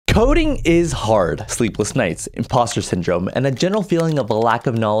Coding is hard. Sleepless nights, imposter syndrome, and a general feeling of a lack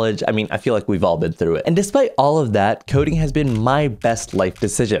of knowledge. I mean, I feel like we've all been through it. And despite all of that, coding has been my best life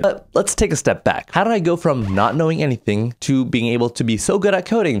decision. But let's take a step back. How did I go from not knowing anything to being able to be so good at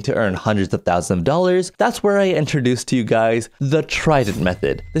coding to earn hundreds of thousands of dollars? That's where I introduced to you guys the Trident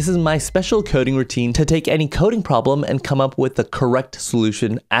Method. This is my special coding routine to take any coding problem and come up with the correct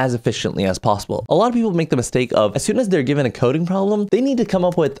solution as efficiently as possible. A lot of people make the mistake of, as soon as they're given a coding problem, they need to come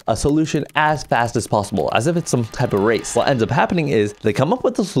up with a solution as fast as possible, as if it's some type of race. What ends up happening is they come up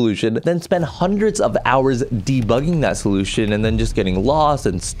with a solution, then spend hundreds of hours debugging that solution and then just getting lost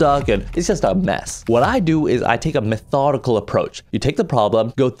and stuck, and it's just a mess. What I do is I take a methodical approach. You take the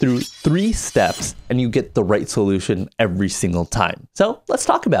problem, go through 3 steps, and you get the right solution every single time. So let's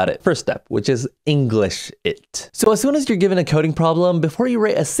talk about it. First step, which is English it. So as soon as you're given a coding problem, before you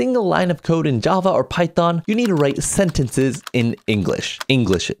write a single line of code in Java or Python, you need to write sentences in English.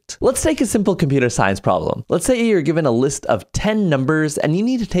 English it. Let's take a simple computer science problem. Let's say you're given a list of 10 numbers and you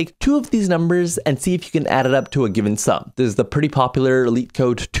need to take 2 of these numbers and see if you can add it up to a given sum. This is the pretty popular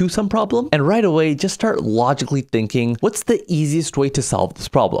LeetCode 2-sum problem. And right away, just start logically thinking, what's the easiest way to solve this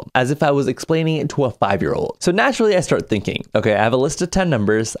problem? As if I was explaining it to a 5-year-old. So naturally, I start thinking, okay, I have a list of 10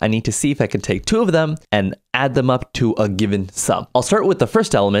 numbers. I need to see if I can take 2 of them and add them up to a given sum. I'll start with the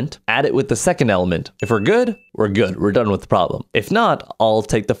first element, add it with the second element. If we're good, we're good. We're done with the problem. If not, I'll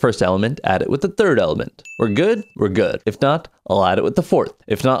take the first element, add it with the third element. We're good, we're good. If not, I'll add it with the fourth.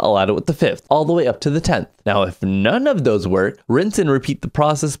 If not, I'll add it with the fifth, all the way up to the 10th. Now, if none of those work, rinse and repeat the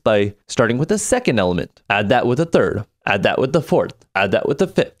process by starting with the second element, add that with the third, add that with the fourth, add that with the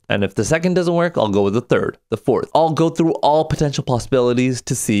fifth. And if the second doesn't work, I'll go with the third, the fourth. I'll go through all potential possibilities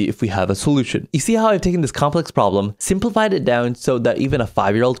to see if we have a solution. You see how I've taken this complex problem, simplified it down so that even a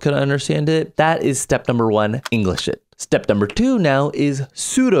 5-year-old could understand it? That is step number 1, English it. Step number 2 now is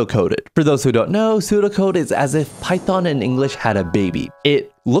pseudocode it. For those who don't know, pseudocode is as if Python and English had a baby.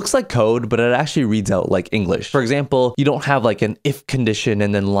 It looks like code, but it actually reads out like English. For example, you don't have like an if condition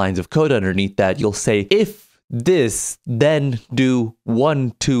and then lines of code underneath that. You'll say if this, then do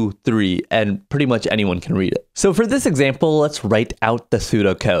 1, 2, 3, and pretty much anyone can read it. So for this example, let's write out the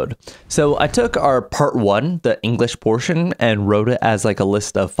pseudocode. So I took our part 1, the English portion, and wrote it as like a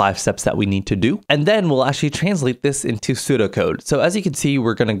list of 5 steps that we need to do. And then we'll actually translate this into pseudocode. So as you can see,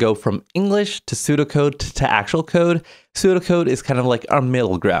 we're gonna go from English to pseudocode to actual code. Pseudocode is kind of like our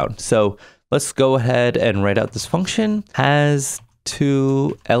middle ground. So let's go ahead and write out this function. Has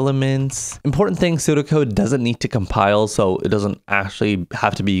 2 elements. Important thing, pseudocode doesn't need to compile, so it doesn't actually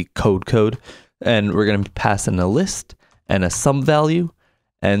have to be code. And we're going to pass in a list and a sum value,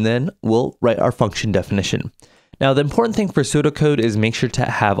 and then we'll write our function definition. Now, the important thing for pseudocode is make sure to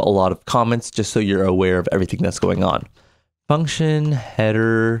have a lot of comments just so you're aware of everything that's going on. Function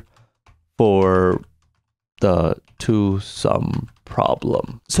header for the 2-sum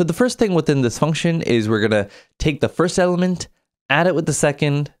problem. So the first thing within this function is we're going to take the first element, add it with the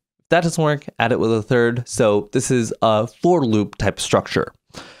second. If that doesn't work, add it with a third. So this is a for loop type structure.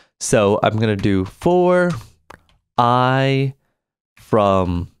 So I'm going to do for I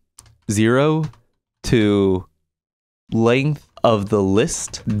from 0 to length of the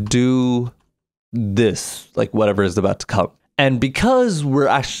list, do this, like whatever is about to come. And because we're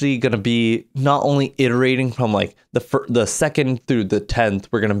actually going to be not only iterating from like the second through the 10th,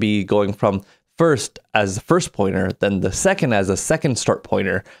 we're going to be going from first as the first pointer, then the second as a second start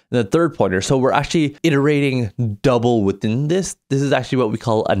pointer, and the third pointer. So we're actually iterating double within this. This is actually what we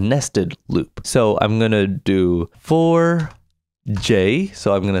call a nested loop. So I'm going to do for j.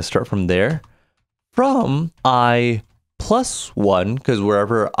 So I'm going to start from there, from I plus 1, because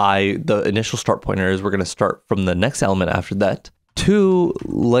wherever the initial start pointer is, we're going to start from the next element after that, to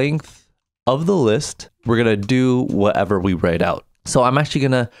length of the list. We're going to do whatever we write out. So I'm actually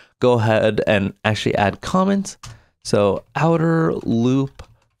going to go ahead and actually add comments. So outer loop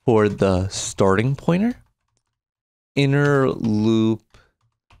for the starting pointer, inner loop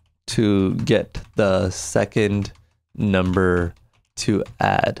to get the second number to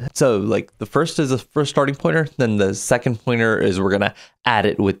add. So like the first is the first starting pointer, then the second pointer is we're going to add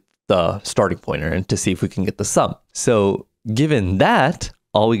it with the starting pointer and to see if we can get the sum. So given that,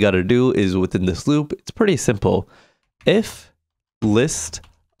 all we got to do is within this loop, it's pretty simple. If list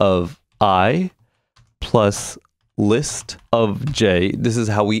of I plus list of j, this is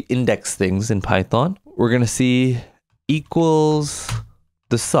how we index things in Python. We're going to see equals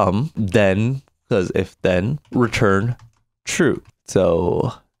the sum, then, because if then, return true.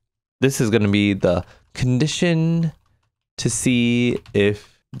 So this is going to be the condition to see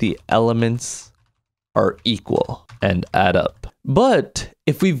if the elements are equal and add up. But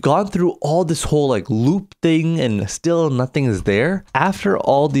if we've gone through all this whole like loop thing and still nothing is there, after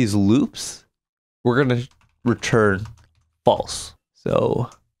all these loops, we're going to return false. So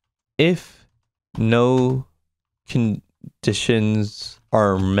if no conditions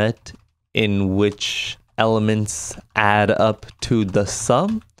are met in which elements add up to the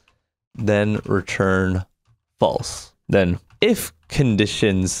sum, then return false. Then if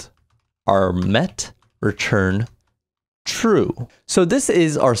conditions are met, return true. So this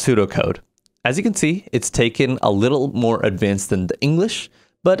is our pseudocode. As you can see, it's taken a little more advanced than the English,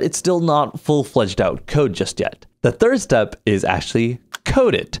 but it's still not full-fledged out code just yet. The third step is actually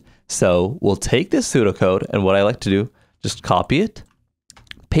code it. So we'll take this pseudocode, and what I like to do, just copy it,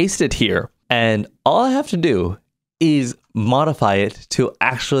 paste it here, and all I have to do is modify it to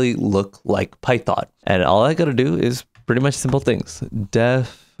actually look like Python. And all I gotta do is pretty much simple things.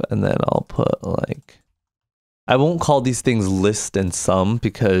 Def, and then I'll put like, I won't call these things list and sum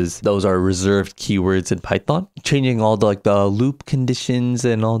because those are reserved keywords in Python. Changing all the like the loop conditions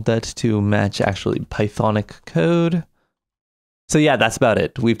and all that to match actually Pythonic code. So yeah, that's about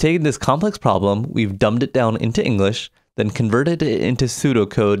it. We've taken this complex problem, we've dumbed it down into English, then converted it into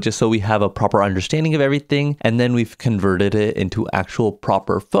pseudocode just so we have a proper understanding of everything, and then we've converted it into actual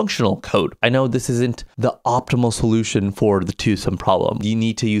proper functional code. I know this isn't the optimal solution for the two-sum problem. You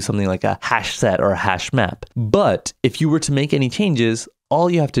need to use something like a hash set or a hash map. But if you were to make any changes, all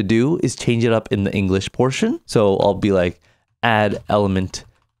you have to do is change it up in the English portion. So I'll be like, add element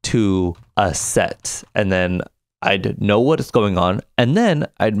to a set, and then I'd know what is going on, and then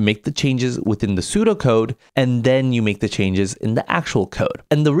I'd make the changes within the pseudocode, and then you make the changes in the actual code.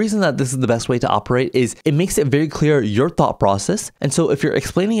 And the reason that this is the best way to operate is it makes it very clear your thought process. And so if you're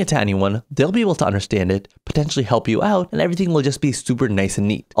explaining it to anyone, they'll be able to understand it, potentially help you out, and everything will just be super nice and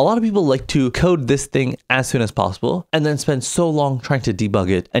neat. A lot of people like to code this thing as soon as possible, and then spend so long trying to debug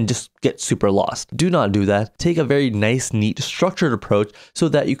it and just get super lost. Do not do that. Take a very nice, neat, structured approach so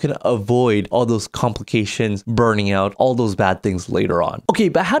that you can avoid all those complications, burning out, all those bad things later on. Okay,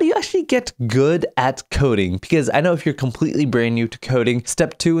 but how do you actually get good at coding? Because I know if you're completely brand new to coding,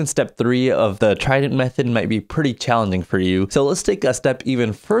 step 2 and step 3 of the Trident method might be pretty challenging for you. So let's take a step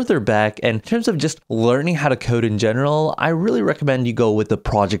even further back. And in terms of just learning how to code in general, I really recommend you go with the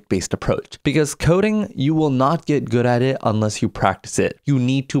project-based approach, because coding, you will not get good at it unless you practice it. You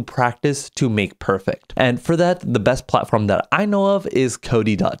need to practice to make perfect. And for that, the best platform that I know of is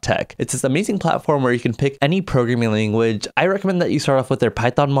Cody.tech. It's this amazing platform where you can pick any programming language. I recommend that you start off with their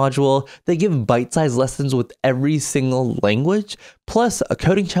Python module. They give bite-sized lessons with every single language, plus a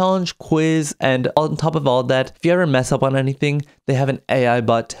coding challenge, quiz, and on top of all that, if you ever mess up on anything, they have an AI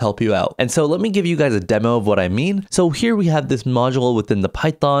bot to help you out. And so let me give you guys a demo of what I mean. So here we have this module within the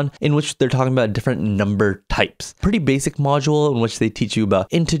Python in which they're talking about different number types. Pretty basic module in which they teach you about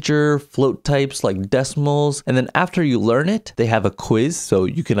integer, float types like decimals. And then after you learn it, they have a quiz so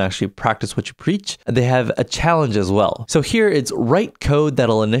you can actually practice what you preach. And they have a challenge as well. So here it's write code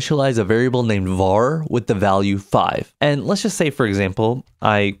that'll initialize a variable named var with the value 5. And let's just say, for example,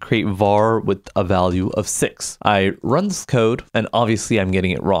 I create var with a value of 6. I run this code, and obviously I'm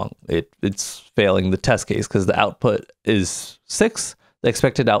getting it wrong. It's failing the test case because the output is 6, the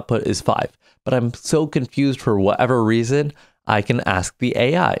expected output is 5. But I'm so confused for whatever reason, I can ask the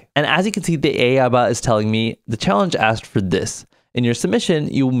AI. And as you can see, the AI bot is telling me the challenge asked for this. In your submission,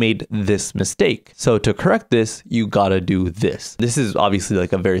 you made this mistake. So to correct this, you gotta do this. This is obviously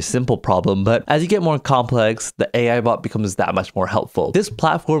like a very simple problem, but as you get more complex, the AI bot becomes that much more helpful. This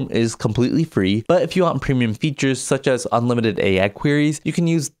platform is completely free, but if you want premium features such as unlimited AI queries, you can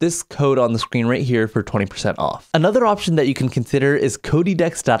use this code on the screen right here for 20% off. Another option that you can consider is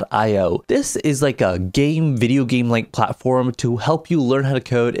codedex.io. This is like a video game-like platform to help you learn how to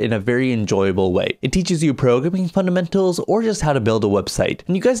code in a very enjoyable way. It teaches you programming fundamentals or just how to build a website.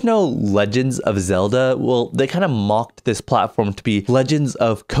 And you guys know Legends of Zelda? Well, they kind of mocked this platform to be Legends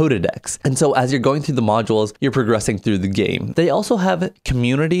of Codedex. And so as you're going through the modules, you're progressing through the game. They also have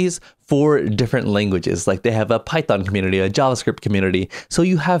communities for different languages. Like they have a Python community, a JavaScript community. So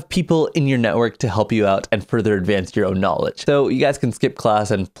you have people in your network to help you out and further advance your own knowledge. So you guys can skip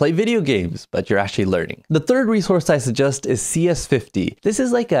class and play video games, but you're actually learning. The third resource I suggest is CS50. This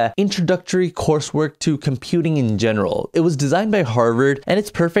is like an introductory coursework to computing in general. It was designed by Harvard, and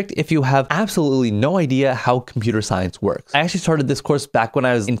it's perfect if you have absolutely no idea how computer science works. I actually started this course back when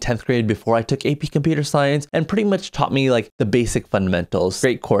I was in 10th grade before I took AP Computer Science, and pretty much taught me like the basic fundamentals.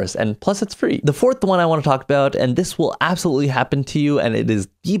 Great course, and plus it's free. The fourth one I want to talk about, and this will absolutely happen to you, and it is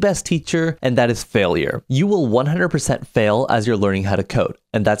the best teacher, and that is failure. You will 100% fail as you're learning how to code.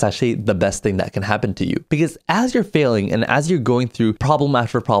 And that's actually the best thing that can happen to you. Because as you're failing and as you're going through problem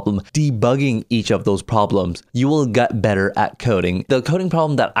after problem, debugging each of those problems, you will get better at coding. The coding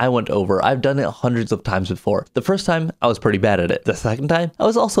problem that I went over, I've done it hundreds of times before. The first time, I was pretty bad at it. The second time, I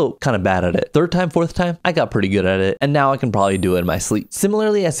was also kind of bad at it. Third time, fourth time, I got pretty good at it. And now I can probably do it in my sleep.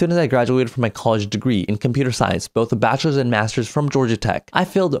 Similarly, as soon as I graduated from my college degree in computer science, both a bachelor's and master's from Georgia Tech, I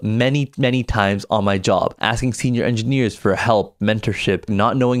failed many times on my job, asking senior engineers for help, mentorship,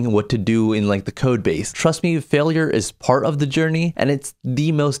 not knowing what to do in like the code base. Trust me, failure is part of the journey and it's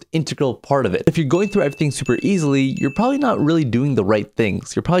the most integral part of it. If you're going through everything super easily, you're probably not really doing the right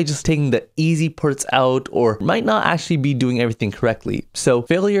things. You're probably just taking the easy parts out or might not actually be doing everything correctly. So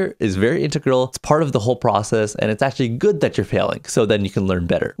failure is very integral. It's part of the whole process and it's actually good that you're failing so then you can learn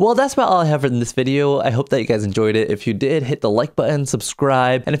better. Well, that's about all I have in this video. I hope that you guys enjoyed it. If you did, hit the like button,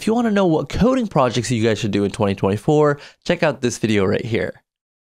 subscribe, and if you want to know what coding projects you guys should do in 2024, check out this video right here.